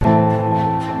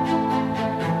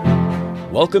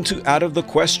Welcome to Out of the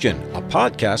Question, a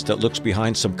podcast that looks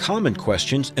behind some common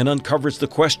questions and uncovers the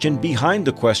question behind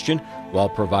the question while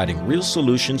providing real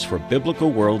solutions for biblical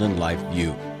world and life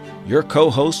view. Your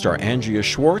co-hosts are Andrea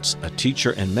Schwartz, a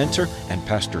teacher and mentor, and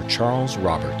Pastor Charles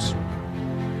Roberts.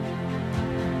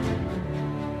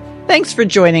 Thanks for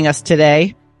joining us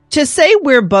today. To say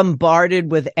we're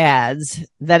bombarded with ads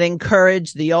that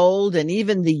encourage the old and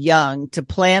even the young to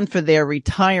plan for their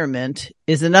retirement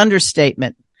is an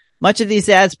understatement. Much of these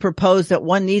ads propose that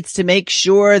one needs to make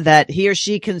sure that he or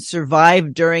she can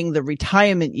survive during the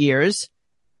retirement years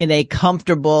in a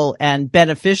comfortable and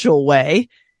beneficial way,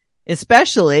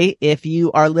 especially if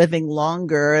you are living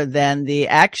longer than the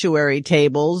actuary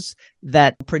tables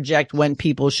that project when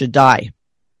people should die.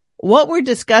 What we're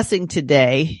discussing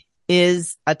today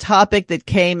is a topic that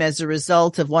came as a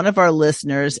result of one of our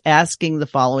listeners asking the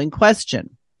following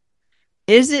question.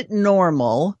 Is it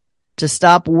normal to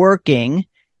stop working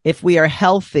if we are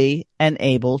healthy and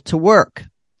able to work?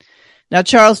 Now,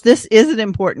 Charles, this is an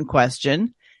important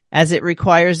question as it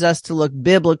requires us to look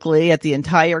biblically at the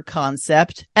entire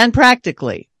concept and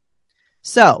practically.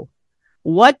 So,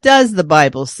 what does the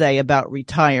Bible say about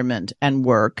retirement and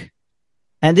work?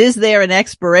 And is there an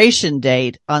expiration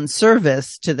date on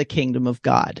service to the kingdom of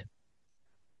God?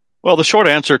 Well, the short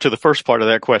answer to the first part of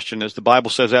that question is the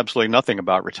Bible says absolutely nothing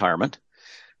about retirement.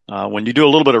 When you do a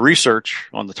little bit of research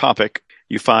on the topic,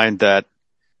 you find that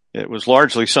it was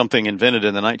largely something invented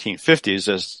in the 1950s,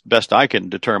 as best I can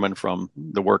determine from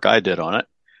the work I did on it.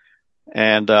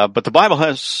 But the Bible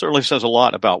certainly says a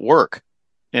lot about work.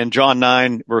 In John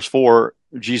 9, verse 4,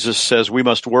 Jesus says, "We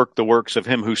must work the works of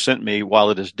him who sent me while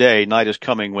it is day. Night is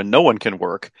coming when no one can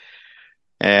work."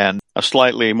 And a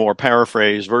slightly more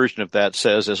paraphrased version of that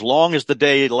says, "As long as the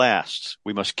day lasts,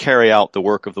 we must carry out the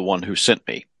work of the one who sent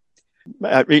me."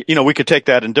 We could take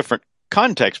that in different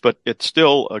context, but it's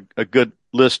still a good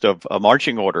list of a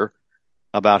marching order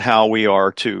about how we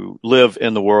are to live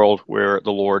in the world where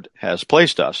the Lord has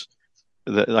placed us.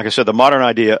 Like I said, the modern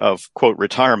idea of, quote,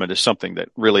 retirement is something that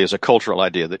really is a cultural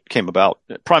idea that came about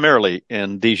primarily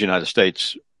in these United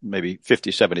States maybe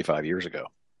 50, 75 years ago.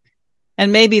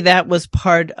 And maybe that was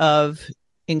part of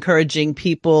encouraging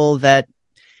people that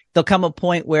there'll come a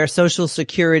point where Social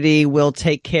Security will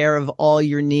take care of all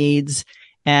your needs.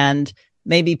 And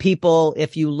maybe people,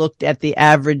 if you looked at the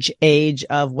average age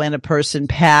of when a person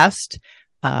passed,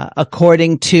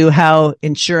 according to how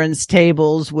insurance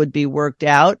tables would be worked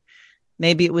out,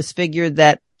 maybe it was figured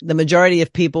that the majority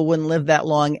of people wouldn't live that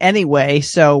long anyway,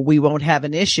 so we won't have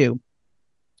an issue.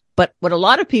 But what a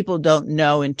lot of people don't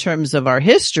know in terms of our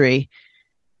history,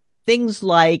 things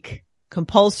like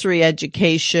compulsory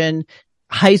education,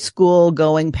 high school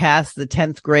going past the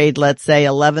 10th grade, let's say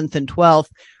 11th and 12th,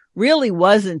 really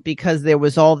wasn't because there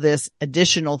was all this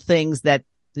additional things that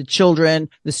the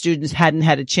students hadn't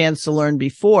had a chance to learn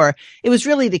before. It was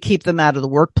really to keep them out of the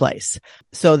workplace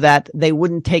so that they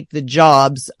wouldn't take the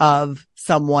jobs of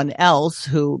someone else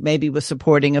who maybe was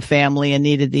supporting a family and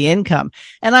needed the income.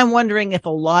 And I'm wondering if a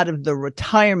lot of the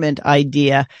retirement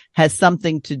idea has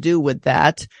something to do with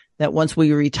that once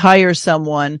we retire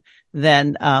someone,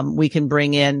 then we can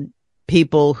bring in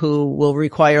people who will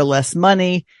require less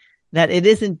money, that it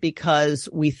isn't because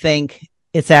we think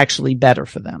it's actually better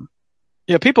for them.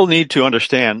 Yeah, people need to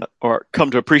understand or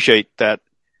come to appreciate that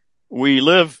we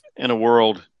live in a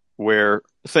world where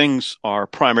things are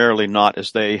primarily not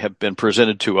as they have been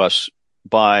presented to us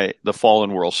by the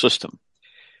fallen world system.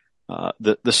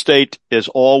 The state is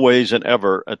always and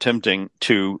ever attempting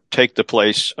to take the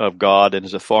place of God and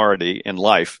his authority in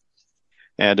life.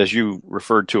 And as you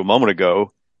referred to a moment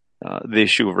ago, the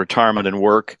issue of retirement and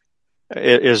work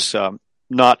is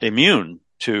not immune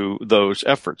to those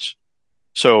efforts.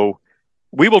 So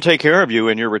we will take care of you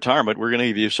in your retirement. We're going to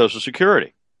give you Social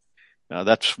Security.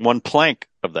 That's one plank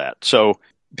of that. So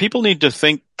people need to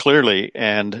think clearly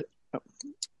and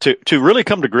to really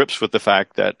come to grips with the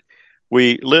fact that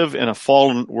we live in a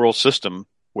fallen world system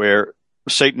where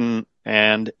Satan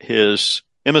and his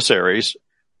emissaries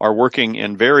are working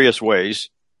in various ways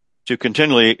to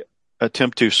continually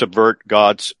attempt to subvert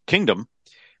God's kingdom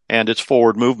and its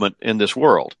forward movement in this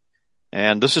world.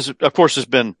 And this is, of course, has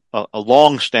been a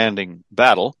long-standing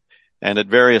battle, and at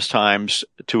various times,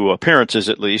 to appearances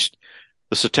at least,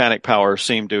 the satanic powers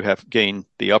seem to have gained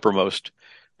the uppermost.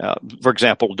 For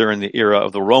example, during the era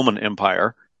of the Roman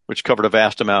Empire, which covered a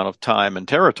vast amount of time and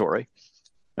territory,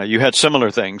 you had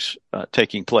similar things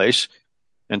taking place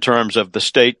in terms of the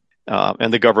state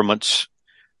and the government's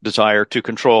desire to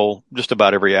control just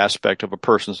about every aspect of a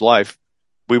person's life.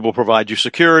 We will provide you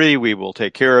security, we will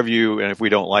take care of you, and if we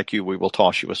don't like you, we will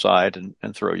toss you aside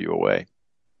and throw you away.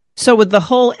 So with the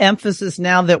whole emphasis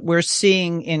now that we're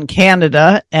seeing in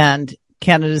Canada, and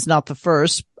Canada is not the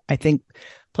first, I think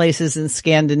places in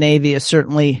Scandinavia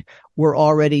certainly were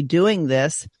already doing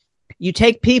this. You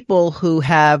take people who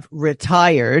have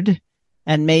retired,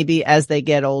 and maybe as they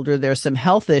get older, there's some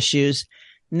health issues.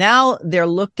 Now they're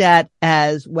looked at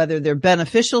as whether they're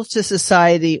beneficial to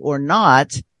society or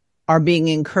not, are being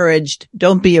encouraged.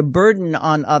 Don't be a burden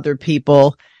on other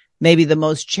people. Maybe the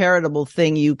most charitable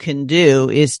thing you can do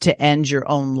is to end your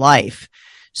own life.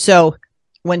 So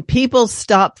when people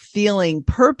stop feeling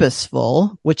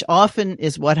purposeful, which often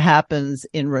is what happens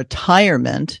in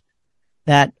retirement,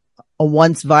 that a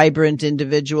once vibrant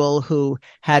individual who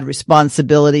had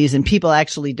responsibilities and people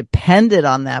actually depended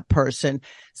on that person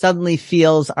suddenly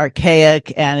feels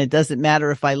archaic and it doesn't matter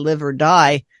if I live or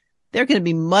die, they're going to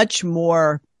be much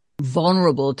more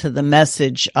vulnerable to the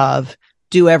message of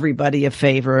do everybody a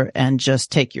favor and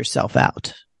just take yourself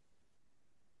out.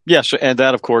 Yes, and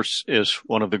that, of course, is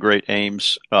one of the great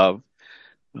aims of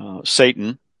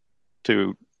Satan,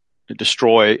 to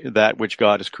destroy that which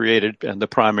God has created. And the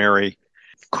primary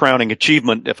crowning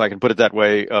achievement, if I can put it that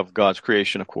way, of God's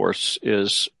creation, of course,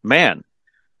 is man.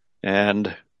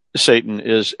 And Satan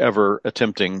is ever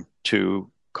attempting to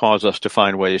cause us to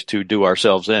find ways to do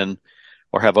ourselves in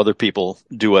or have other people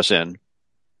do us in.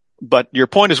 But your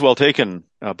point is well taken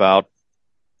about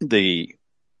the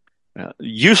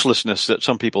uselessness that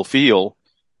some people feel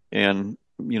in,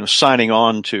 signing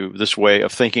on to this way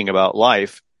of thinking about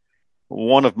life.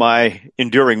 One of my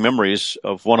enduring memories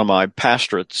of one of my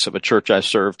pastorates of a church I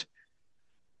served,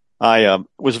 I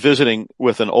was visiting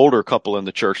with an older couple in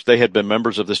the church. They had been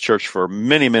members of this church for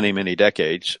many, many, many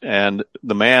decades. And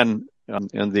the man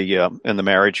in the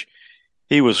marriage,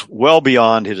 he was well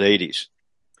beyond his 80s.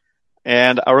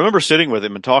 And I remember sitting with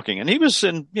him and talking, and he was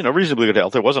in, reasonably good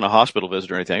health. There wasn't a hospital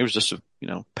visit or anything. It was just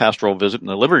a, pastoral visit in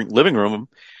the living room.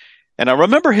 And I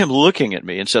remember him looking at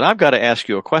me and said, "I've got to ask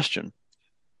you a question."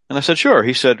 And I said, "Sure."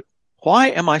 He said, "Why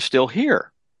am I still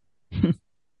here?"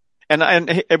 And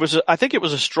it was, I think it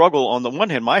was a struggle. On the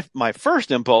one hand, my first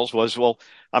impulse was, well,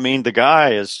 the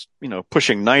guy is,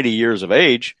 pushing 90 years of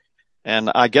age.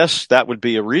 And I guess that would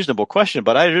be a reasonable question,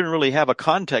 but I didn't really have a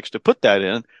context to put that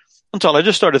in until I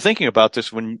just started thinking about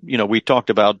this when, we talked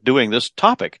about doing this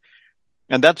topic.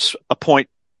 And that's a point,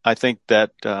 I think,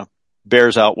 that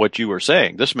bears out what you were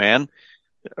saying. This man,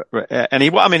 and he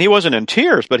wasn't in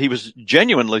tears, but he was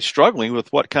genuinely struggling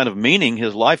with what kind of meaning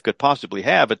his life could possibly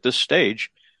have at this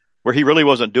stage where he really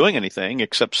wasn't doing anything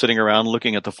except sitting around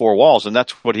looking at the four walls. And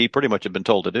that's what he pretty much had been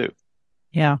told to do.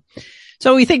 Yeah.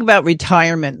 So we think about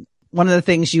retirement. One of the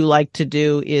things you like to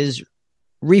do is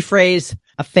rephrase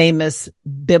a famous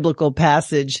biblical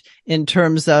passage in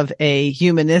terms of a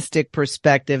humanistic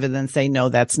perspective and then say, no,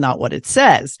 that's not what it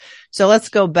says. So let's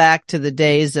go back to the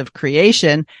days of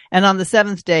creation. And on the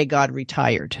seventh day, God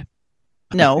retired.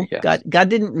 No, yes. God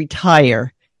didn't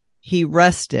retire. He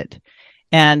rested.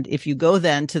 And if you go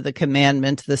then to the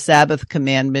commandment, the Sabbath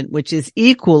commandment, which is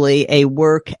equally a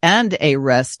work and a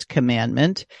rest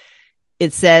commandment,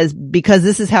 it says, because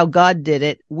this is how God did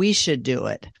it, we should do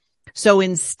it. So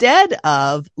instead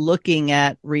of looking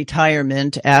at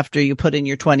retirement after you put in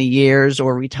your 20 years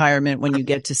or retirement when you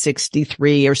get to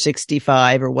 63 or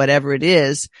 65 or whatever it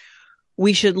is,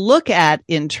 we should look at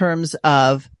in terms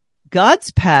of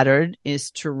God's pattern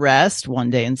is to rest one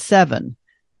day in 7.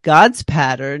 God's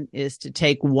pattern is to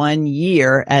take 1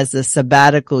 year as a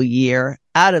sabbatical year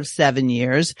out of 7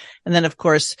 years. And then, of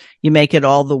course, you make it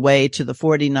all the way to the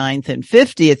 49th and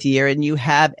 50th year, and you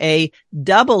have a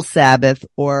double Sabbath,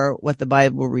 or what the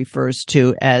Bible refers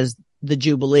to as the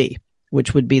Jubilee,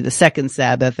 which would be the second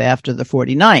Sabbath after the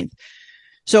 49th.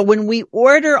 So when we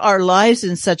order our lives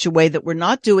in such a way that we're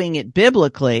not doing it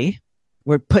biblically,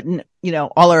 we're putting,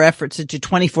 all our efforts into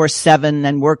 24/7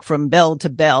 and work from bell to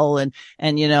bell and,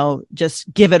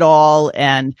 just give it all.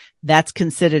 And that's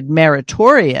considered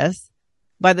meritorious.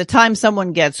 By the time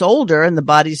someone gets older and the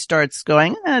body starts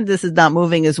going, this is not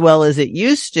moving as well as it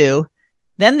used to,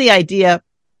 then the idea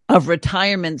of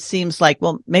retirement seems like,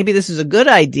 well, maybe this is a good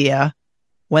idea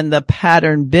when the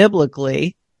pattern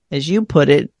biblically, as you put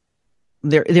it,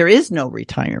 there is no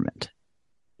retirement.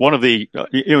 One of the,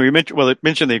 it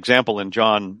mentioned the example in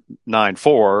John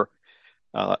 9:4,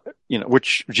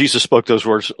 which Jesus spoke those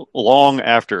words long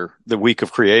after the week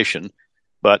of creation,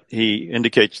 but he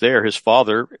indicates there his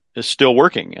Father is still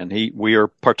working and we are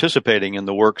participating in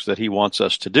the works that he wants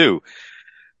us to do.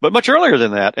 But much earlier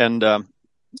than that, and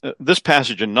this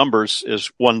passage in Numbers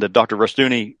is one that Dr.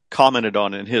 Rustooni commented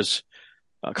on in his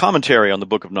commentary on the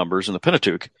book of Numbers in the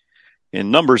Pentateuch.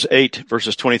 In Numbers 8,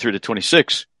 verses 23 to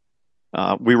 26,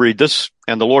 We read this,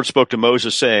 and the Lord spoke to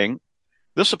Moses, saying,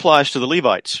 this applies to the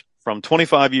Levites. From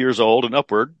 25 years old and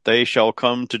upward, they shall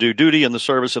come to do duty in the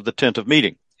service of the tent of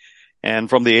meeting. And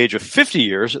from the age of 50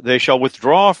 years, they shall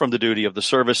withdraw from the duty of the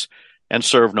service and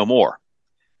serve no more.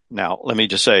 Now, let me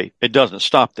just say, it doesn't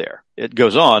stop there. It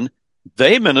goes on.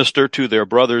 They minister to their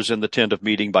brothers in the tent of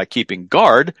meeting by keeping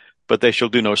guard, but they shall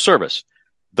do no service.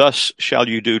 Thus shall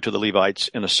you do to the Levites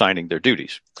in assigning their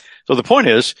duties. So the point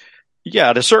is, yeah,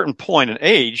 at a certain point in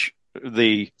age,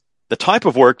 the type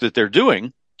of work that they're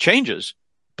doing changes,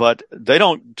 but they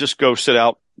don't just go sit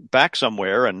out back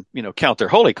somewhere and, count their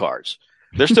holy cards.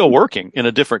 They're still working in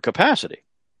a different capacity.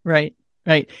 Right,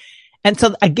 right. And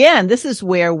so again, this is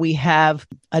where we have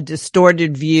a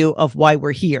distorted view of why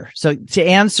we're here. So to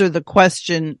answer the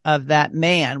question of that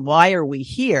man, why are we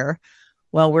here?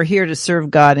 Well, we're here to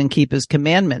serve God and keep his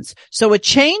commandments. So a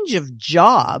change of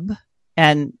job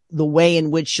and the way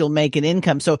in which you'll make an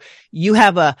income. So you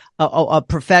have a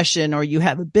profession or you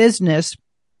have a business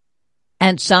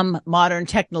and some modern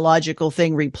technological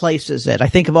thing replaces it. I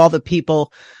think of all the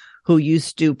people who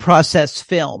used to process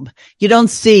film. You don't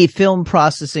see film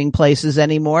processing places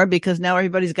anymore because now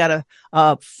everybody's got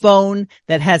a phone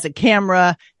that has a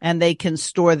camera and they can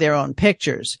store their own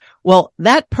pictures. Well,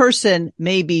 that person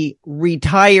may be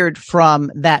retired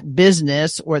from that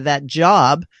business or that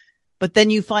job, but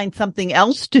then you find something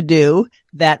else to do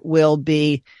that will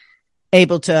be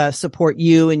able to support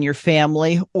you and your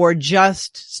family, or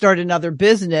just start another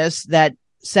business that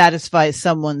satisfies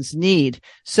someone's need.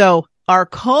 So our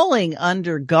calling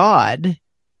under God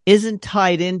isn't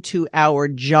tied into our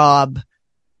job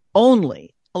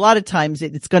only. A lot of times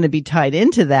it's going to be tied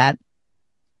into that.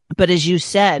 But as you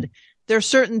said, there are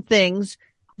certain things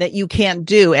that you can't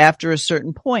do after a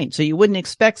certain point. So you wouldn't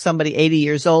expect somebody 80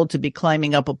 years old to be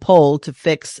climbing up a pole to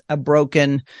fix a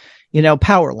broken,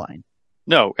 power line.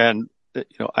 No. And,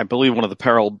 I believe one of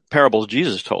the parables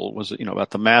Jesus told was, about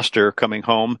the master coming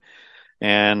home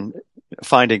and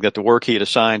finding that the work he had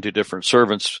assigned to different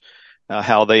servants,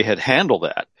 how they had handled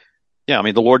that. Yeah, I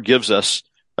mean, the Lord gives us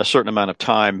a certain amount of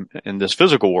time in this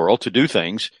physical world to do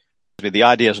things. I mean, the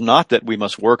idea is not that we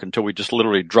must work until we just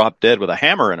literally drop dead with a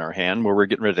hammer in our hand where we're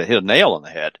getting ready to hit a nail on the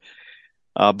head.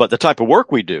 But the type of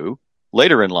work we do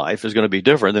later in life is going to be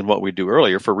different than what we do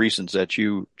earlier for reasons that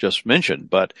you just mentioned.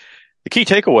 But the key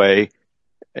takeaway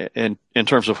in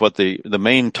terms of what the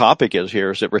main topic is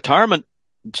here is that retirement,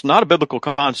 it's not a biblical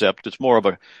concept. It's more of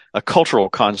a cultural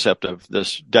concept of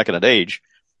this decadent age.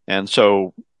 And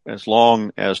so as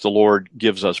long as the Lord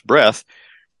gives us breath,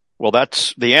 well,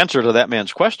 that's the answer to that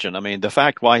man's question. I mean, the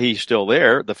fact why he's still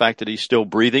there, the fact that he's still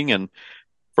breathing and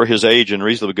for his age and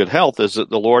reasonably good health is that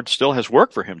the Lord still has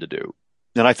work for him to do.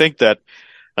 And I think that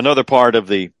another part of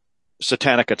the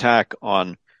satanic attack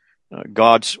on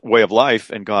God's way of life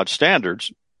and God's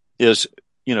standards is,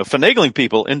 finagling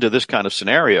people into this kind of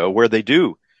scenario where they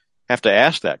do have to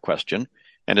ask that question.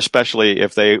 And especially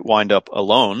if they wind up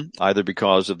alone, either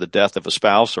because of the death of a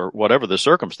spouse or whatever the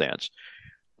circumstance.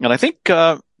 And I think,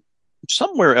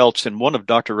 somewhere else in one of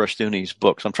Dr. Rushdoony's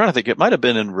books, I'm trying to think, it might have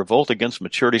been in Revolt Against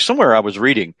Maturity, somewhere I was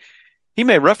reading, he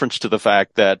made reference to the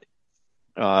fact that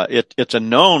it's a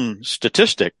known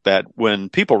statistic that when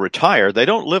people retire, they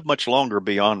don't live much longer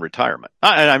beyond retirement.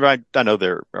 I know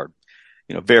there are,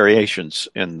 variations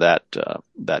in that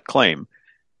claim.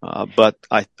 But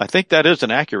I think that is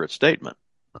an accurate statement.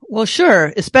 Well,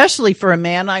 sure. Especially for a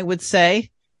man, I would say,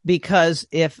 because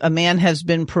if a man has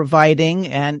been providing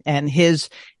and his,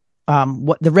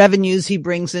 what the revenues he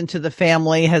brings into the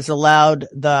family has allowed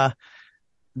the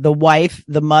wife,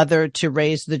 the mother to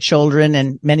raise the children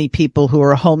and many people who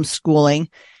are homeschooling,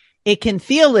 it can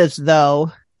feel as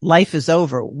though life is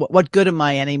over. What good am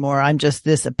I anymore? I'm just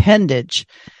this appendage.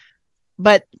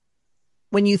 But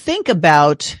when you think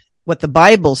about what the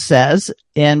Bible says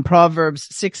in Proverbs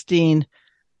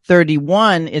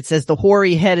 16:31, it says, the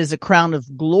hoary head is a crown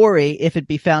of glory if it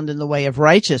be found in the way of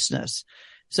righteousness.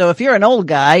 So if you're an old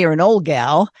guy or an old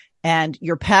gal and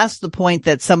you're past the point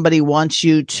that somebody wants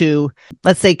you to,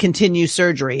 let's say, continue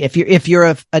surgery, if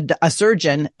you're a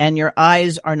surgeon and your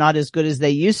eyes are not as good as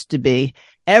they used to be,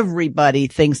 everybody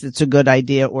thinks it's a good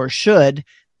idea or should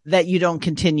that you don't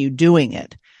continue doing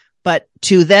it. But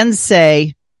to then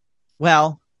say,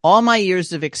 well, all my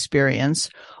years of experience,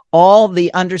 all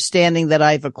the understanding that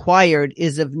I've acquired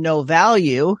is of no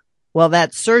value. Well,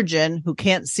 that surgeon who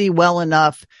can't see well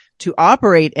enough to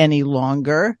operate any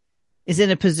longer is in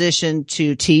a position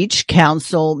to teach,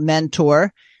 counsel,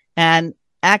 mentor, and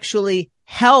actually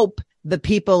help the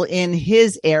people in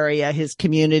his area, his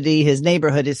community, his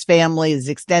neighborhood, his family, his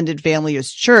extended family,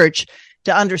 his church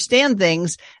to understand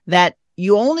things that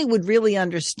you only would really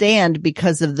understand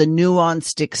because of the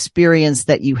nuanced experience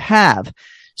that you have.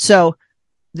 So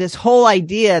this whole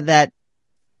idea that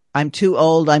I'm too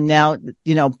old, I'm now,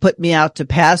 put me out to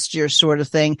pasture sort of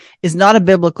thing is not a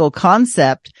biblical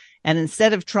concept. And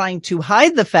instead of trying to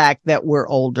hide the fact that we're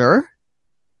older,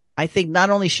 I think not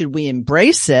only should we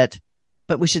embrace it,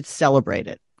 but we should celebrate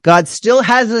it. God still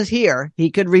has us here.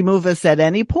 He could remove us at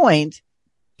any point.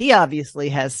 He obviously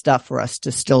has stuff for us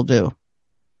to still do.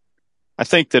 I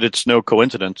think that it's no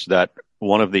coincidence that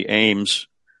one of the aims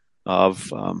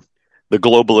of the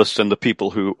globalists and the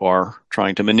people who are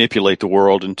trying to manipulate the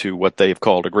world into what they've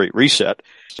called a great reset,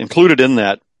 included in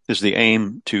that is the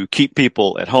aim to keep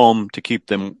people at home, to keep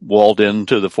them walled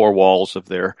into the four walls of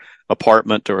their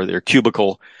apartment or their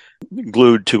cubicle,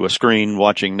 glued to a screen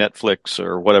watching Netflix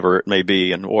or whatever it may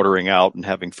be and ordering out and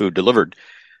having food delivered.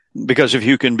 Because if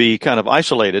you can be kind of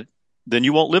isolated, then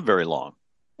you won't live very long.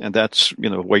 And that's,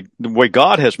 the way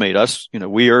God has made us,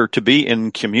 we are to be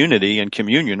in community and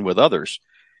communion with others.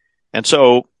 And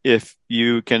so if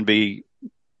you can be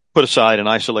put aside and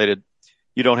isolated,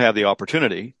 you don't have the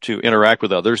opportunity to interact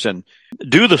with others and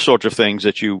do the sorts of things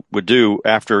that you would do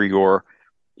after your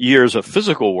years of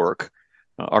physical work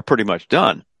are pretty much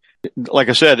done. Like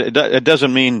I said, it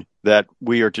doesn't mean that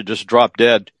we are to just drop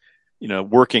dead,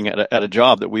 working at a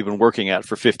job that we've been working at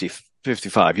for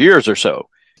 55 years or so.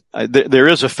 There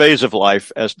is a phase of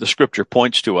life, as the scripture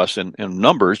points to us in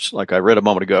Numbers, like I read a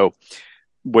moment ago,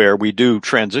 where we do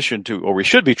transition to, or we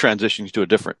should be transitioning to a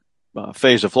different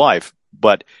phase of life.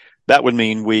 But that would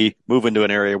mean we move into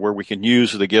an area where we can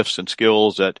use the gifts and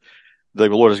skills that the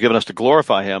Lord has given us to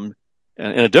glorify Him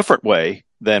in a different way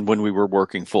than when we were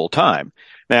working full time.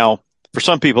 Now, for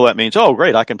some people, that means, oh,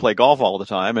 great, I can play golf all the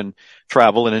time and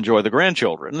travel and enjoy the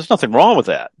grandchildren. There's nothing wrong with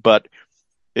that. But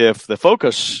if the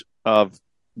focus of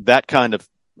that kind of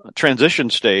transition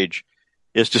stage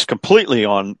is just completely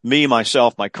on me,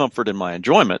 myself, my comfort, and my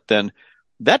enjoyment, then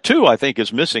that too, I think,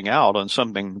 is missing out on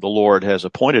something the Lord has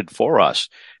appointed for us.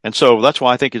 And so that's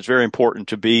why I think it's very important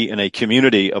to be in a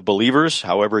community of believers,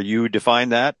 however you define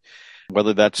that,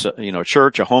 whether that's a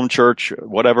church, a home church,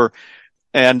 whatever.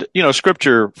 And,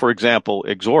 scripture, for example,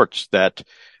 exhorts that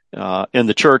in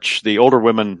the church, the older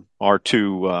women are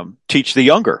to teach the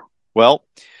younger. Well,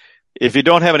 if you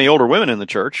don't have any older women in the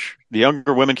church, the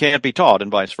younger women can't be taught and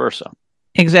vice versa.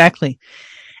 Exactly.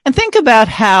 And think about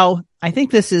how, I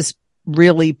think this is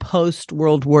really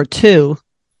post-World War II,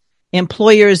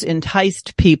 employers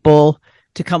enticed people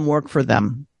to come work for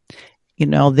them.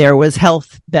 There was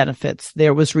health benefits,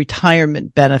 there was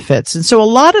retirement benefits. And so a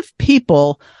lot of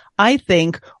people, I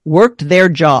think, worked their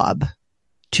job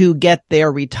to get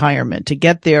their retirement, to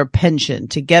get their pension,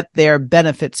 to get their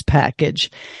benefits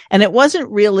package. And it wasn't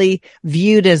really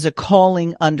viewed as a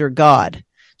calling under God.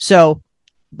 So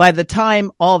by the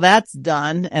time all that's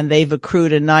done and they've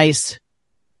accrued a nice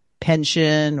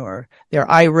pension or their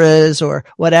IRAs or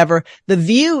whatever, the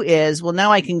view is, well,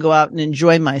 now I can go out and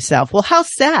enjoy myself. Well, how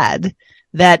sad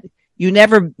that you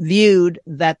never viewed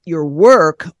that your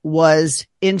work was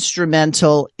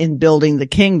instrumental in building the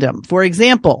kingdom. For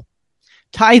example,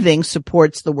 tithing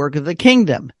supports the work of the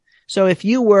kingdom. So if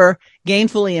you were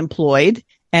gainfully employed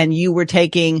and you were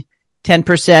taking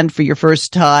 10% for your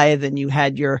first tithe, and you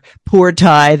had your poor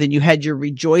tithe, and you had your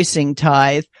rejoicing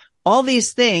tithe, all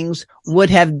these things would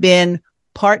have been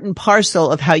part and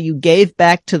parcel of how you gave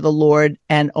back to the Lord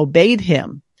and obeyed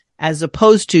Him, as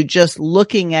opposed to just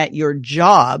looking at your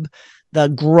job, the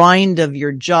grind of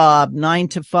your job, 9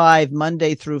 to 5,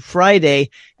 Monday through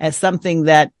Friday, as something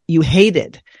that you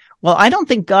hated. Well, I don't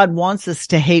think God wants us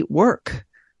to hate work.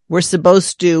 We're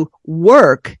supposed to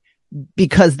work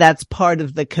because that's part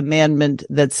of the commandment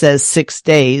that says 6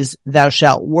 days thou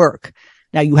shalt work.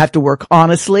 Now, you have to work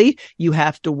honestly. You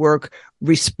have to work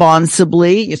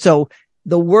responsibly. So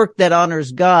the work that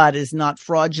honors God is not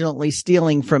fraudulently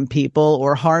stealing from people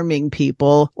or harming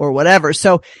people or whatever.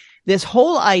 So this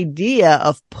whole idea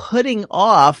of putting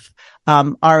off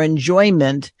our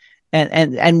enjoyment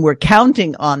and we're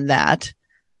counting on that.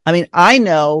 I mean, I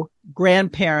know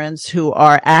grandparents who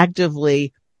are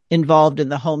actively involved in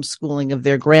the homeschooling of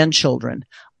their grandchildren.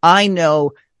 I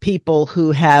know people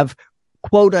who have,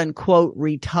 quote unquote,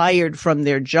 retired from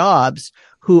their jobs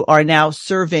who are now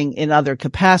serving in other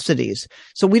capacities.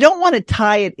 So we don't want to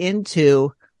tie it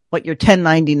into what your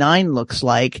 1099 looks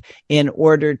like in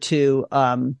order to,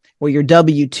 or your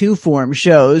W-2 form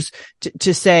shows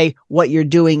to say what you're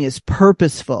doing is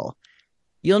purposeful.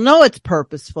 You'll know it's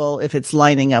purposeful if it's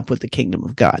lining up with the kingdom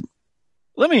of God.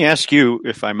 Let me ask you,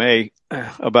 if I may,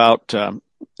 about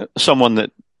someone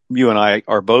that you and I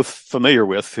are both familiar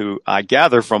with, who I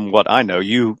gather from what I know,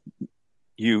 you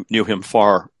you knew him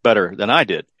far better than I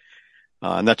did,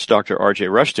 and that's Dr. R.J.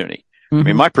 Rushdoony. Mm-hmm. I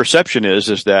mean, my perception is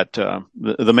that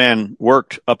the man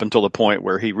worked up until the point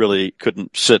where he really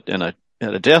couldn't sit at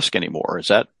a desk anymore. Is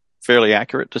that fairly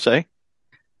accurate to say?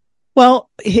 Well,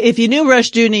 if you knew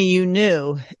Rushdoony, you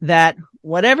knew that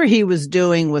whatever he was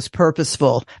doing was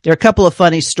purposeful. There are a couple of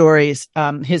funny stories.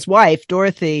 His wife,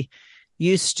 Dorothy,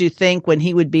 used to think when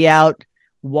he would be out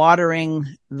watering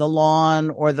the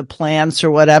lawn or the plants or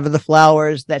whatever, the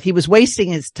flowers, that he was wasting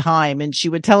his time. And she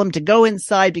would tell him to go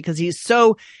inside because he's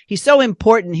so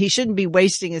important. He shouldn't be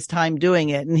wasting his time doing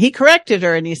it. And he corrected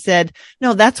her and he said,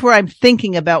 no, that's where I'm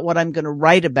thinking about what I'm going to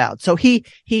write about. So he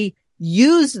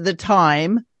used the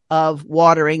time of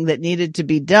watering that needed to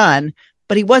be done,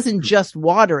 but he wasn't just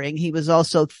watering. He was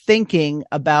also thinking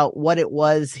about what it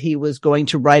was he was going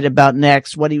to write about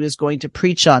next, what he was going to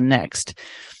preach on next.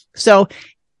 So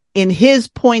in his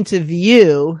point of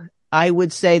view, I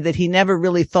would say that he never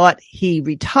really thought he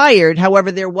retired.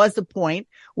 However, there was a point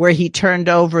where he turned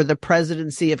over the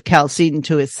presidency of Chalcedon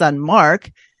to his son, Mark,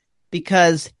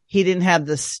 because he didn't have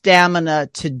the stamina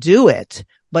to do it.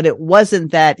 But it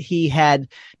wasn't that he had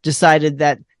decided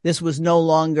that this was no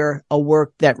longer a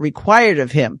work that required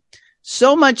of him.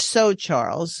 So much so,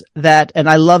 Charles, that, and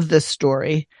I love this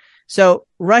story. So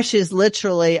Rush is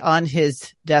literally on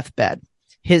his deathbed.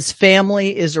 His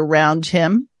family is around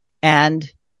him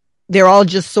and they're all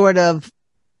just sort of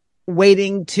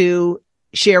waiting to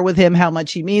share with him how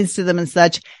much he means to them and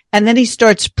such. And then he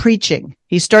starts preaching.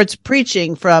 He starts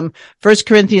preaching from 1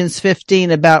 Corinthians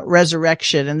 15 about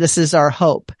resurrection. And this is our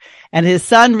hope. And his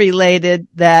son related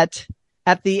that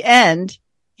at the end,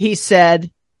 he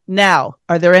said, now,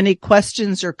 are there any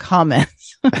questions or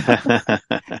comments? So yes.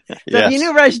 If you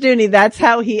knew Rushdoony, that's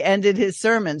how he ended his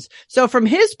sermons. So from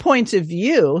his point of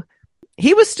view,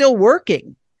 he was still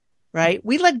working, right?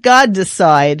 We let God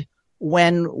decide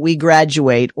when we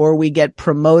graduate or we get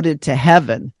promoted to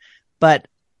heaven, but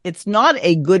it's not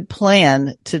a good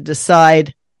plan to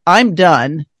decide I'm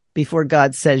done before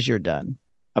God says you're done.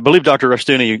 I believe Dr.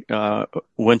 Rushdoony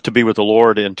went to be with the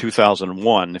Lord in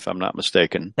 2001, if I'm not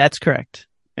mistaken. That's correct.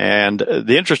 And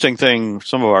the interesting thing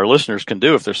some of our listeners can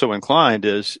do if they're so inclined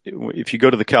is if you go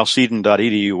to the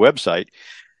chalcedon.edu website,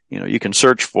 you can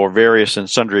search for various and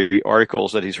sundry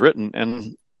articles that he's written.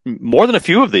 And more than a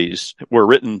few of these were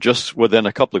written just within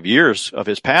a couple of years of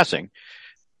his passing.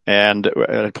 And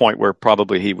at a point where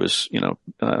probably he was,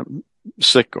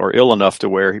 sick or ill enough to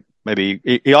where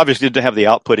he obviously didn't have the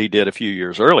output he did a few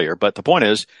years earlier. But the point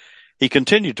is, he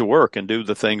continued to work and do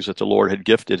the things that the Lord had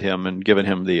gifted him and given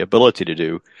him the ability to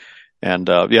do. And,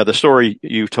 the story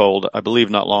you told, I believe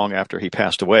not long after he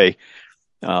passed away,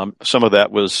 some of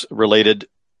that was related,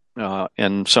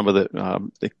 in some of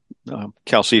the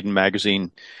Chalcedon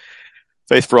magazine,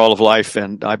 Faith for All of Life.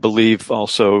 And I believe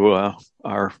also,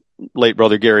 our late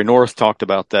brother Gary North talked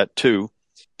about that too.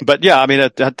 But yeah, I mean,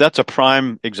 that's a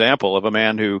prime example of a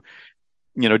man who,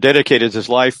 dedicated his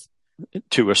life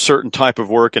to a certain type of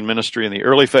work and ministry in the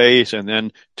early phase, and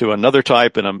then to another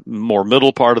type in a more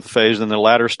middle part of the phase, and the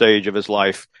latter stage of his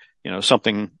life,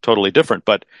 something totally different.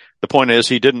 But the point is,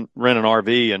 he didn't rent an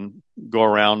RV and go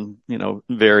around,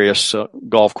 various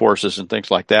golf courses and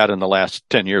things like that in the last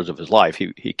 10 years of his life.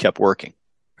 He kept working.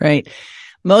 Right.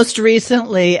 Most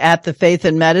recently at the Faith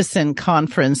and Medicine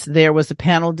conference, there was a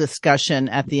panel discussion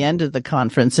at the end of the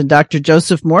conference, and Dr.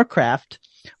 Joseph Moorcraft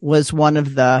was one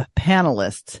of the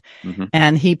panelists. Mm-hmm.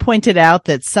 And he pointed out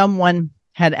that someone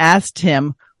had asked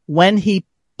him when he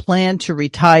planned to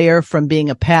retire from being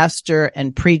a pastor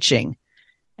and preaching.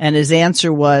 And his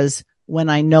answer was, when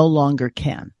I no longer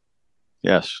can.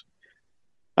 Yes.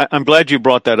 I'm glad you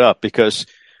brought that up because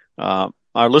our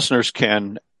listeners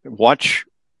can watch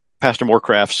Pastor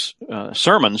Moorcraft's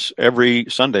sermons every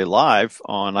Sunday live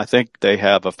on, I think they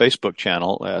have a Facebook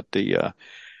channel at the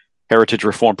Heritage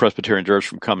Reformed Presbyterian Church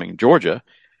from Cumming, Georgia.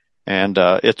 And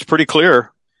it's pretty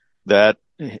clear that,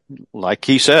 like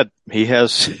he said,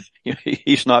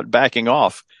 he's not backing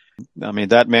off. I mean,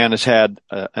 that man has had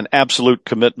an absolute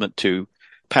commitment to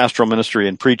pastoral ministry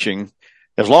and preaching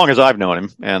as long as I've known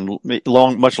him, and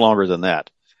much longer than that.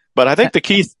 But I think the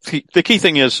key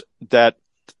thing is that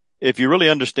if you really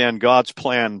understand God's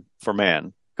plan for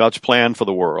man, God's plan for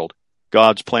the world,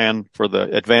 God's plan for the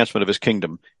advancement of his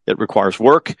kingdom, it requires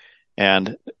work.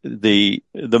 And the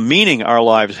meaning our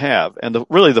lives have, and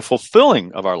really the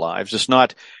fulfilling of our lives, is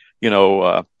not,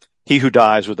 he who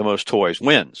dies with the most toys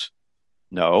wins.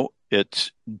 No,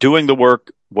 it's doing the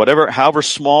work, however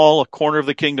small a corner of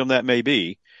the kingdom that may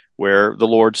be, where the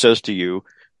Lord says to you,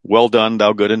 well done,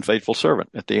 thou good and faithful servant,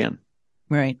 at the end.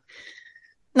 Right.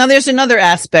 Now, there's another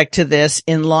aspect to this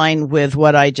in line with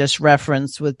what I just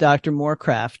referenced with Dr.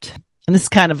 Morecraft. And this is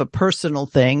kind of a personal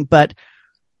thing, but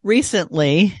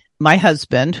recently my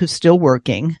husband, who's still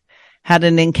working, had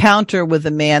an encounter with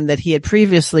a man that he had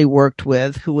previously worked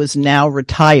with who was now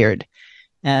retired.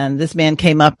 And this man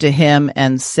came up to him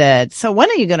and said, "So when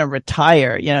are you going to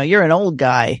retire? You're an old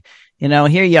guy.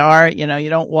 Here you are, you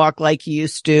don't walk like you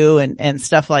used to and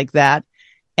stuff like that."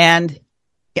 And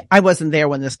I wasn't there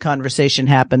when this conversation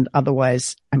happened.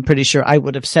 Otherwise, I'm pretty sure I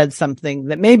would have said something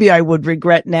that maybe I would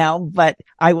regret now, but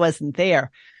I wasn't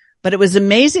there. But it was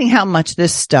amazing how much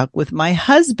this stuck with my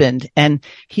husband. And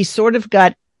he sort of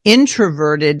got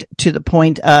introverted to the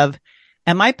point of,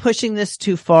 am I pushing this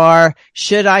too far?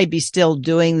 Should I be still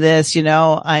doing this?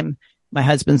 My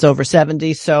husband's over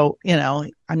 70. So,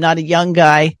 I'm not a young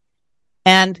guy.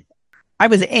 And I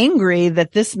was angry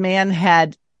that this man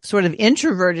had sort of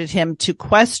introverted him to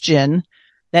question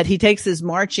that he takes his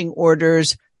marching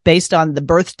orders based on the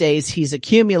birthdays he's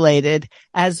accumulated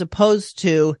as opposed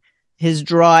to his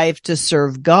drive to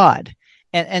serve God.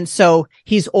 And so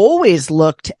he's always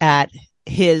looked at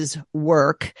his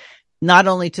work, not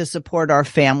only to support our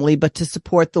family, but to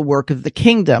support the work of the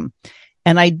kingdom.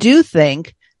 And I do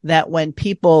think that when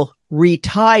people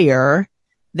retire,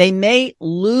 they may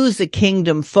lose a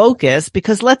kingdom focus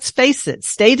because, let's face it,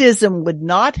 statism would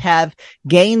not have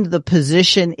gained the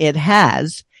position it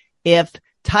has if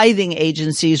tithing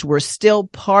agencies were still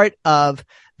part of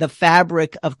the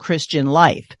fabric of Christian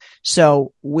life.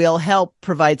 So we'll help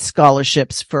provide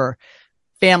scholarships for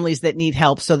families that need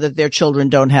help so that their children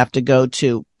don't have to go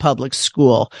to public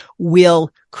school.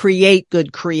 We'll create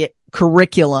good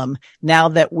curriculum now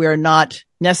that we're not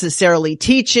necessarily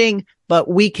teaching, but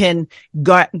we can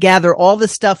gather all the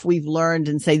stuff we've learned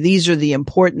and say, these are the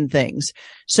important things.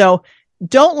 So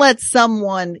don't let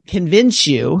someone convince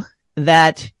you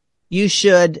that you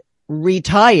should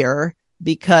retire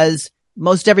because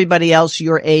most everybody else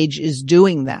your age is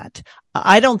doing that.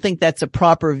 I don't think that's a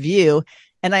proper view.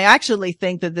 And I actually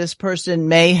think that this person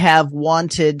may have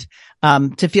wanted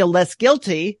to feel less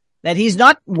guilty that he's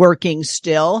not working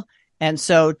still. And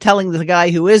so telling the guy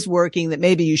who is working that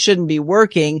maybe you shouldn't be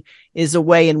working is a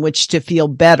way in which to feel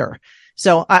better.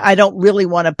 So I don't really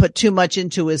want to put too much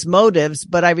into his motives,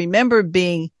 but I remember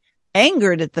being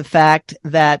angered at the fact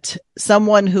that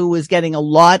someone who was getting a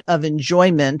lot of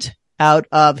enjoyment out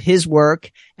of his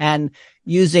work and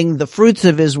using the fruits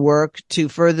of his work to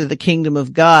further the kingdom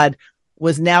of God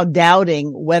was now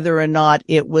doubting whether or not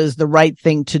it was the right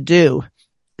thing to do.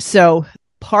 So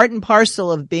part and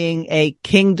parcel of being a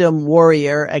kingdom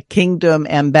warrior, a kingdom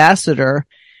ambassador,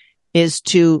 is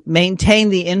to maintain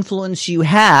the influence you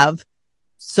have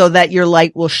so that your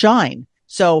light will shine.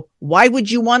 So why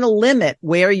would you want to limit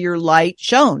where your light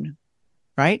shone,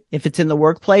 right? If it's in the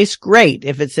workplace, great.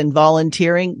 If it's in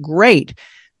volunteering, great.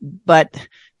 But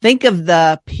think of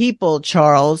the people,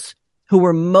 Charles, who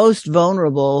were most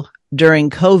vulnerable during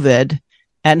COVID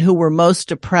and who were most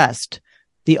depressed.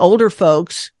 The older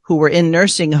folks who were in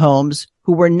nursing homes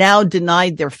who were now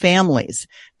denied their families.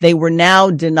 They were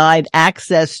now denied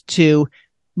access to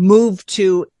move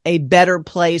to a better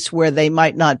place where they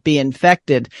might not be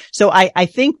infected. So I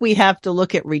think we have to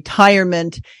look at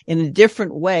retirement in a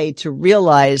different way to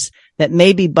realize that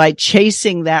maybe by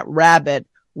chasing that rabbit,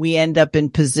 we end up in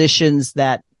positions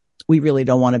that we really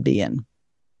don't want to be in.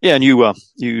 Yeah, and you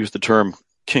used the term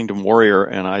kingdom warrior,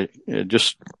 and it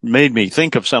just made me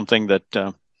think of something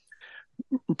that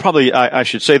probably I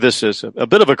should say this as a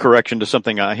bit of a correction to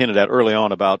something I hinted at early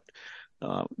on about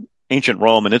ancient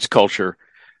Rome and its culture,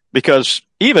 because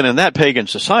even in that pagan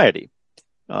society,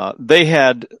 they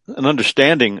had an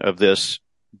understanding of this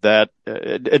that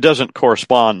it doesn't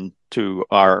correspond to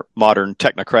our modern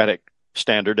technocratic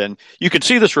standard. And you can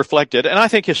see this reflected, and I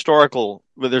think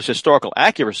there's historical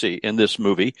accuracy in this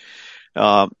movie,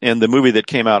 in the movie that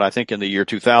came out, I think, in the year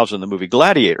 2000, the movie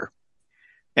Gladiator.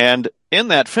 And in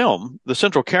that film, the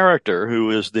central character,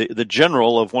 who is the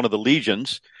general of one of the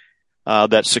legions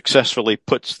that successfully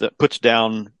puts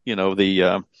down,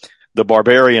 the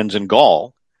barbarians in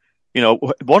Gaul,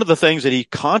 one of the things that he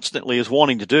constantly is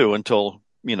wanting to do until,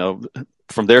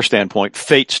 from their standpoint,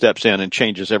 fate steps in and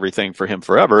changes everything for him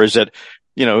forever, is that,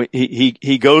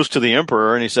 he goes to the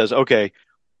emperor and he says, okay,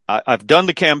 I've done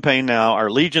the campaign now. Our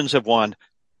legions have won.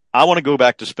 I want to go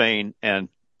back to Spain and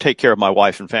take care of my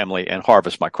wife and family and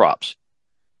harvest my crops.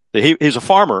 He's a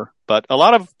farmer, but a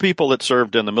lot of people that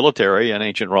served in the military in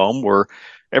ancient Rome were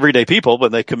everyday people,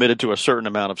 but they committed to a certain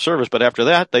amount of service. But after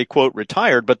that, they, quote,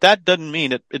 retired. But that doesn't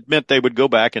mean it meant they would go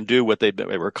back and do what they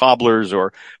were cobblers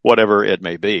or whatever it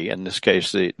may be. In this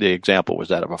case, the example was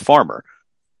that of a farmer.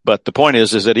 But the point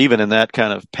is that even in that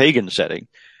kind of pagan setting,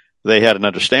 they had an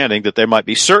understanding that there might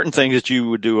be certain things that you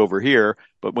would do over here,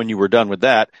 but when you were done with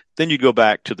that, then you'd go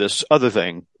back to this other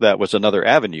thing that was another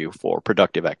avenue for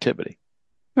productive activity.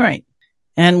 Right.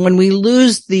 And when we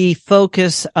lose the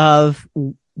focus of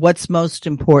what's most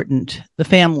important, the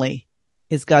family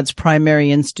is God's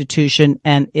primary institution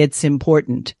and it's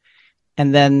important.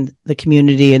 And then the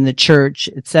community and the church,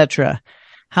 etc.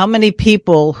 How many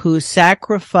people who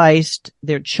sacrificed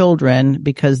their children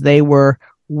because they were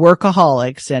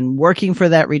workaholics and working for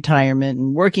that retirement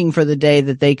and working for the day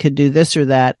that they could do this or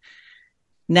that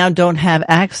now don't have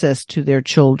access to their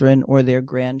children or their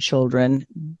grandchildren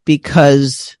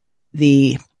because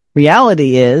the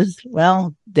reality is,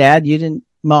 well,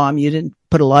 Mom, you didn't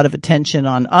put a lot of attention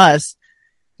on us.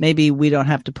 Maybe we don't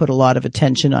have to put a lot of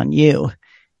attention on you.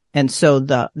 And so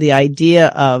the idea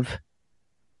of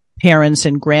parents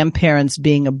and grandparents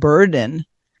being a burden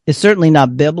is certainly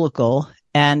not biblical.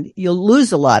 And you'll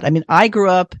lose a lot. I mean, I grew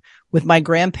up with my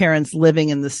grandparents living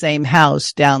in the same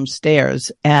house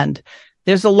downstairs, and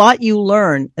there's a lot you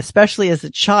learn, especially as a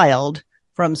child,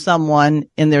 from someone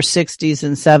in their 60s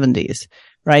and 70s,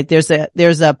 right? There's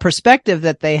a perspective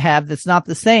that they have that's not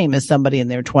the same as somebody in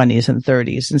their 20s and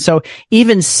 30s. And so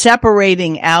even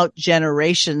separating out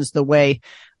generations the way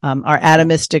our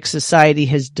atomistic society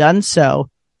has done so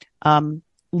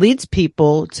leads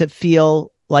people to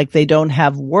feel like they don't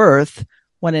have worth,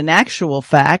 when in actual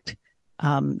fact,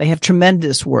 they have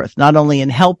tremendous worth, not only in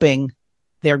helping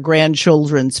their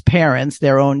grandchildren's parents,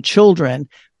 their own children,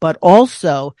 but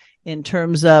also in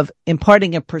terms of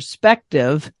imparting a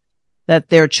perspective that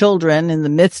their children, in the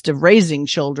midst of raising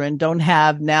children, don't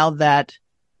have now that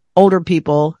older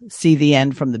people see the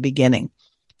end from the beginning.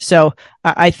 So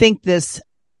I think this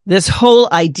whole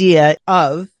idea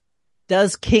of,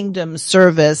 does kingdom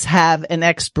service have an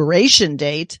expiration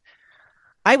date?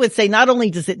 I would say not only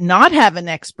does it not have an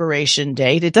expiration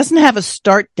date, it doesn't have a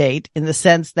start date in the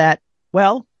sense that,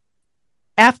 well,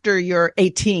 after you're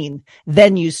 18,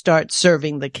 then you start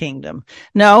serving the kingdom.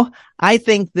 No, I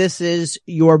think this is,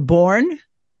 you're born,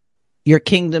 your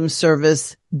kingdom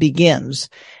service begins.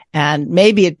 And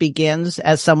maybe it begins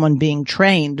as someone being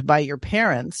trained by your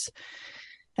parents.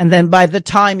 And then by the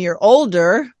time you're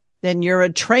older, then you're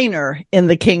a trainer in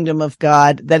the kingdom of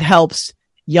God that helps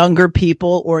younger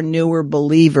people or newer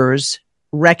believers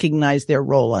recognize their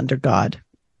role under God.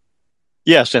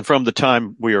 Yes, and from the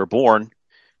time we are born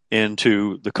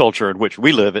into the culture in which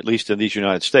we live, at least in these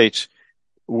United States,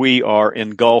 we are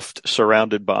engulfed,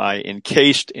 surrounded by,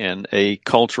 encased in a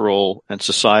cultural and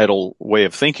societal way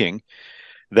of thinking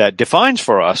that defines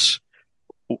for us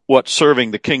what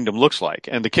serving the kingdom looks like.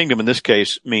 And the kingdom in this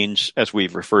case means, as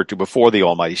we've referred to before, the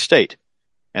almighty state.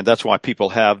 And that's why people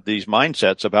have these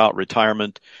mindsets about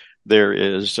retirement. There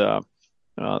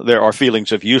are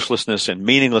feelings of uselessness and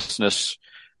meaninglessness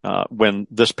when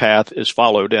this path is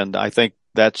followed. And I think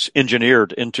that's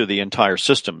engineered into the entire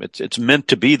system. It's meant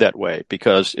to be that way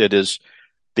because it is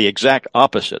the exact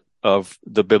opposite of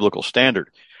the biblical standard.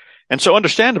 And so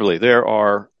understandably, there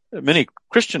are many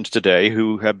Christians today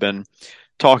who have been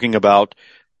talking about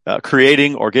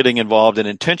creating or getting involved in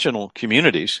intentional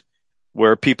communities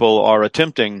where people are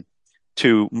attempting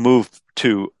to move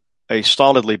to a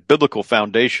solidly biblical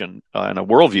foundation and a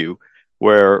worldview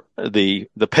where the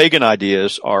pagan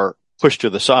ideas are pushed to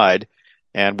the side,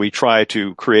 and we try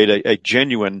to create a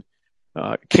genuine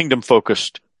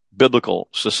kingdom-focused biblical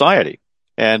society.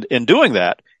 And in doing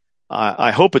that,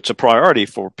 I hope it's a priority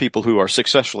for people who are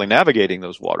successfully navigating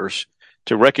those waters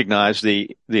to recognize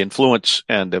the influence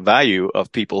and the value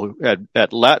of people who at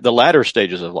the latter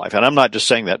stages of life. And I'm not just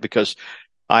saying that because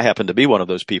I happen to be one of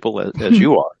those people as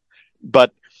you are,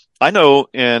 but I know,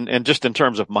 and just in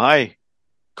terms of my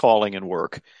calling and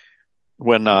work,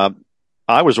 when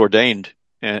I was ordained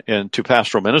into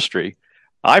pastoral ministry,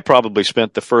 I probably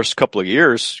spent the first couple of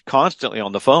years constantly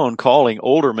on the phone calling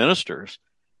older ministers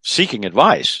seeking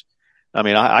advice. I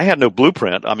mean, I had no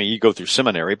blueprint. I mean, you go through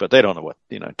seminary, but they don't know what,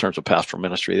 in terms of pastoral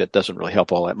ministry, that doesn't really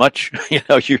help all that much.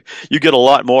 You get a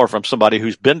lot more from somebody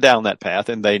who's been down that path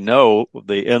and they know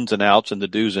the ins and outs and the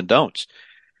do's and don'ts.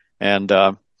 And,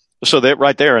 so that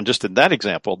right there, and just in that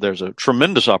example, there's a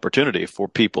tremendous opportunity for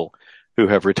people who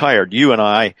have retired. You and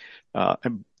I,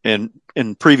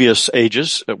 in previous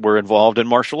ages, were involved in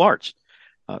martial arts.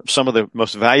 Some of the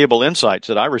most valuable insights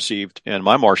that I received in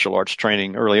my martial arts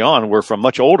training early on were from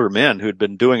much older men who'd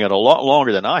been doing it a lot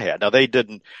longer than I had. Now they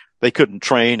couldn't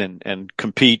train and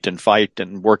compete and fight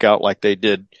and work out like they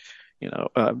did,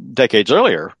 decades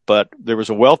earlier, but there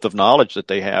was a wealth of knowledge that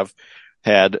they had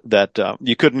that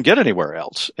you couldn't get anywhere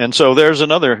else. And so there's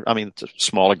another, it's a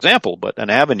small example, but an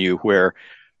avenue where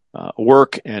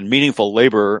work and meaningful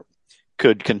labor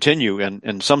could continue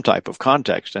in some type of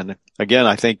context. And again,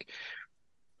 I think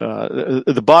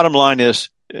the bottom line is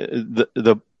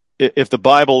if the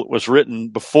Bible was written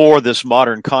before this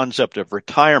modern concept of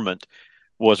retirement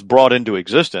was brought into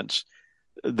existence,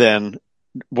 then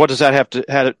what does that have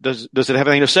to does it have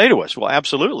anything to say to us? Well,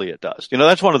 absolutely it does.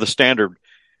 That's one of the standard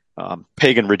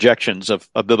pagan rejections of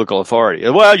biblical authority.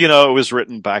 Well, it was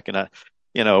written back in a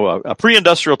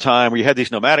pre-industrial time where you had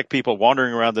these nomadic people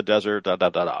wandering around the desert,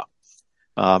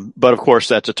 but of course,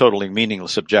 that's a totally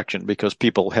meaningless objection because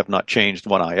people have not changed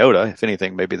one iota. If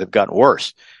anything, maybe they've gotten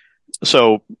worse.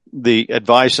 So the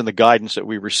advice and the guidance that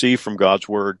we receive from God's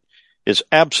word is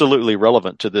absolutely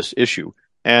relevant to this issue.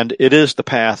 And it is the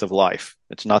path of life.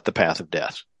 It's not the path of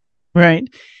death. Right.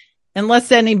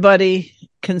 Unless anybody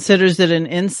considers it an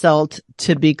insult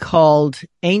to be called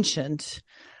ancient,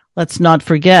 let's not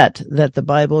forget that the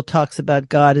Bible talks about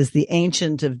God as the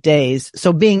Ancient of Days.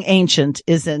 So being ancient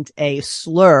isn't a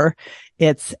slur.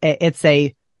 It's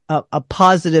a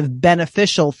positive,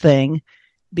 beneficial thing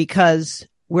because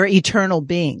we're eternal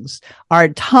beings. Our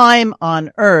time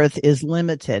on earth is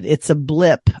limited. It's a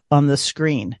blip on the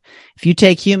screen. If you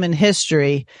take human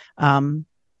history,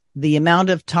 the amount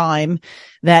of time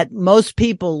that most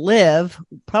people live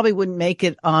probably wouldn't make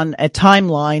it on a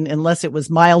timeline unless it was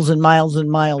miles and miles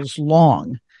and miles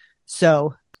long.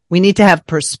 So we need to have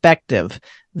perspective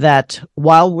that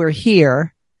while we're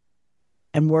here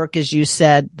and work, as you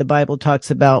said, the Bible talks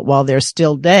about while there's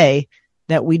still day,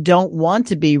 that we don't want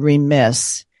to be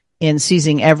remiss in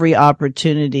seizing every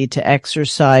opportunity to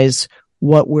exercise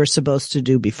what we're supposed to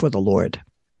do before the Lord.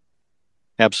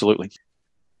 Absolutely.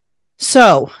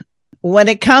 So when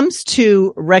it comes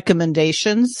to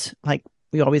recommendations, like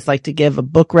we always like to give a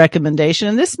book recommendation,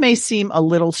 and this may seem a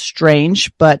little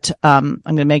strange, but I'm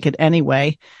going to make it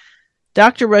anyway.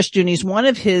 Dr. Rushdoony's one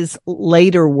of his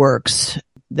later works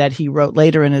that he wrote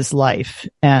later in his life.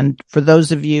 And for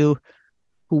those of you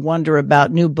who wonder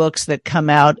about new books that come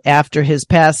out after his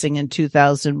passing in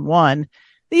 2001,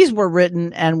 these were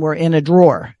written and were in a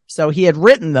drawer. So he had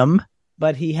written them,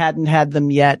 but he hadn't had them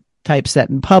yet typeset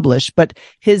and published. But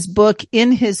his book,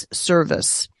 In His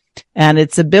Service, and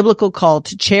it's a biblical call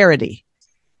to charity.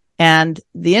 And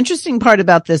the interesting part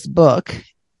about this book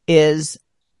is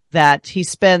that he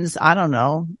spends,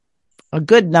 a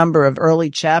good number of early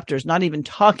chapters, not even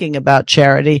talking about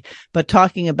charity, but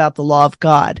talking about the law of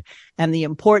God and the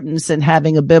importance in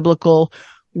having a biblical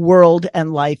world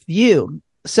and life view.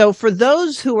 So for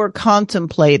those who are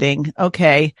contemplating,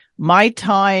 okay, my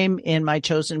time in my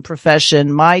chosen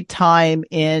profession, my time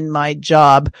in my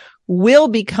job will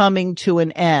be coming to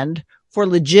an end for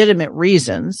legitimate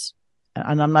reasons.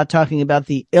 And I'm not talking about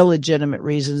the illegitimate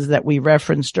reasons that we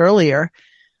referenced earlier,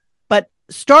 but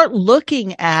start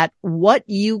looking at what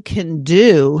you can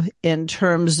do in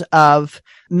terms of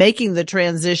making the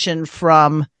transition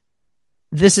from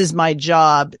this is my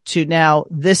job to now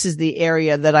this is the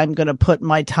area that I'm going to put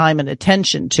my time and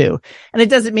attention to. And it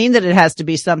doesn't mean that it has to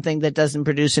be something that doesn't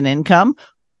produce an income,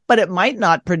 but it might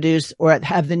not produce or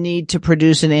have the need to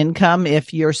produce an income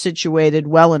if you're situated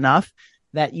well enough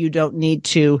that you don't need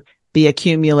to be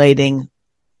accumulating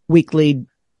weekly,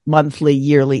 monthly,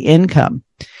 yearly income.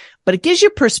 But it gives you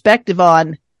perspective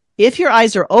on if your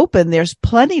eyes are open, there's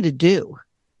plenty to do.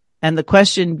 And the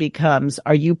question becomes,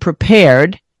 are you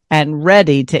prepared and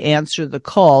ready to answer the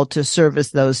call to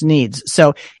service those needs?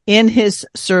 So In His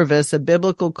Service, a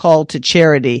biblical call to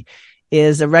charity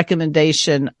is a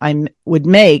recommendation I would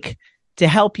make to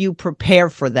help you prepare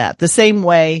for that. The same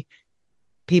way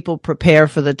people prepare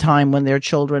for the time when their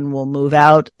children will move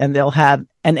out and they'll have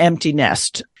an empty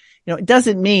nest. It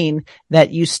doesn't mean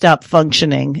that you stop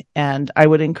functioning. And I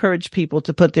would encourage people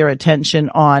to put their attention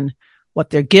on what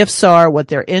their gifts are, what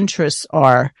their interests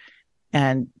are,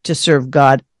 and to serve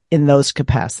God in those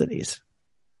capacities.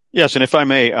 Yes, and if I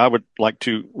may, I would like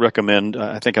to recommend,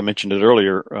 I think I mentioned it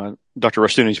earlier, Dr.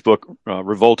 Rushdoony's book,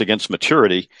 Revolt Against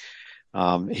Maturity.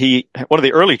 One of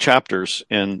the early chapters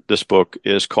in this book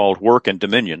is called Work and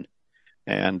Dominion.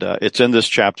 And it's in this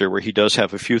chapter where he does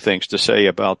have a few things to say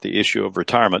about the issue of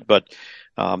retirement. But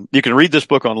you can read this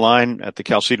book online at the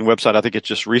Chalcedon website. I think it's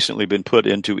just recently been put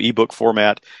into ebook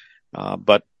format.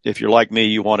 But if you're like me,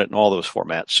 you want it in all those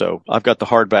formats. So I've got the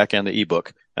hardback and the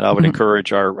ebook. And I would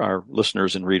encourage our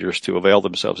listeners and readers to avail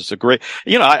themselves. It's a great,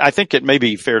 I think it may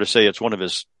be fair to say it's one of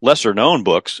his lesser known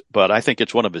books, but I think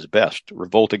it's one of his best,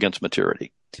 Revolt Against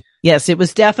Maturity. Yes, it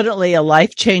was definitely a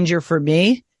life changer for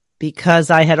me because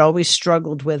I had always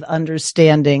struggled with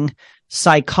understanding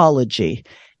psychology.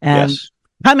 And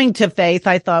coming to faith,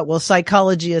 I thought, well,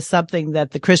 psychology is something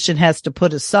that the Christian has to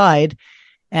put aside.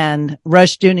 And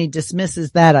Rushdoony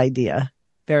dismisses that idea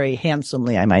very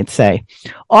handsomely, I might say.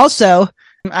 Also,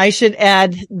 I should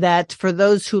add that for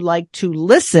those who like to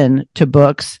listen to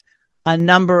books, a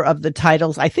number of the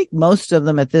titles, I think most of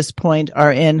them at this point,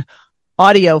 are in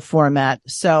audio format.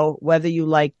 So whether you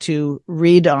like to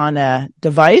read on a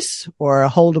device or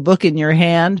hold a book in your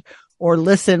hand or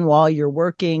listen while you're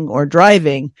working or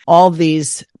driving, all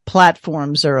these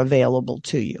platforms are available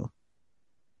to you.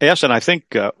 Yes, and I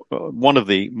think one of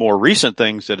the more recent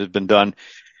things that has been done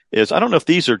is, I don't know if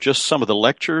these are just some of the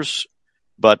lectures,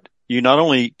 but you not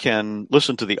only can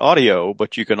listen to the audio,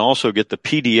 but you can also get the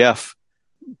PDF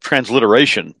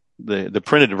transliteration, the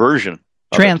printed version.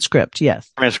 Transcript, yes.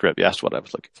 Transcript, yes, that's what I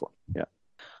was looking for. Yeah.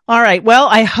 All right. Well,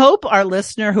 I hope our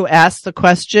listener who asked the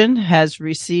question has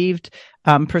received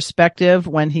perspective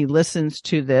when he listens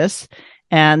to this.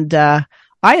 And I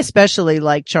especially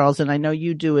like, Charles, and I know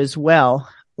you do as well,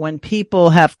 when people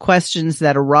have questions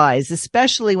that arise,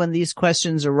 especially when these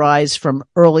questions arise from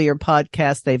earlier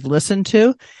podcasts they've listened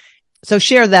to. So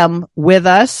share them with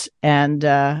us and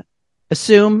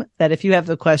assume that if you have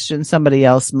the question, somebody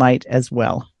else might as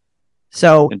well.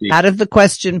 So Indeed. Out of the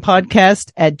Question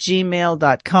podcast at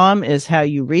gmail.com is how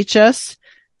you reach us.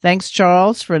 Thanks,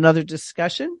 Charles, for another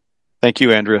discussion. Thank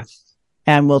you, Andrea.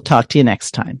 And we'll talk to you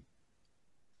next time.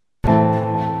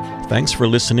 Thanks for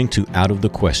listening to Out of the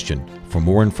Question. For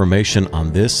more information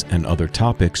on this and other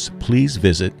topics, please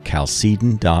visit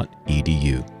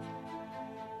chalcedon.edu.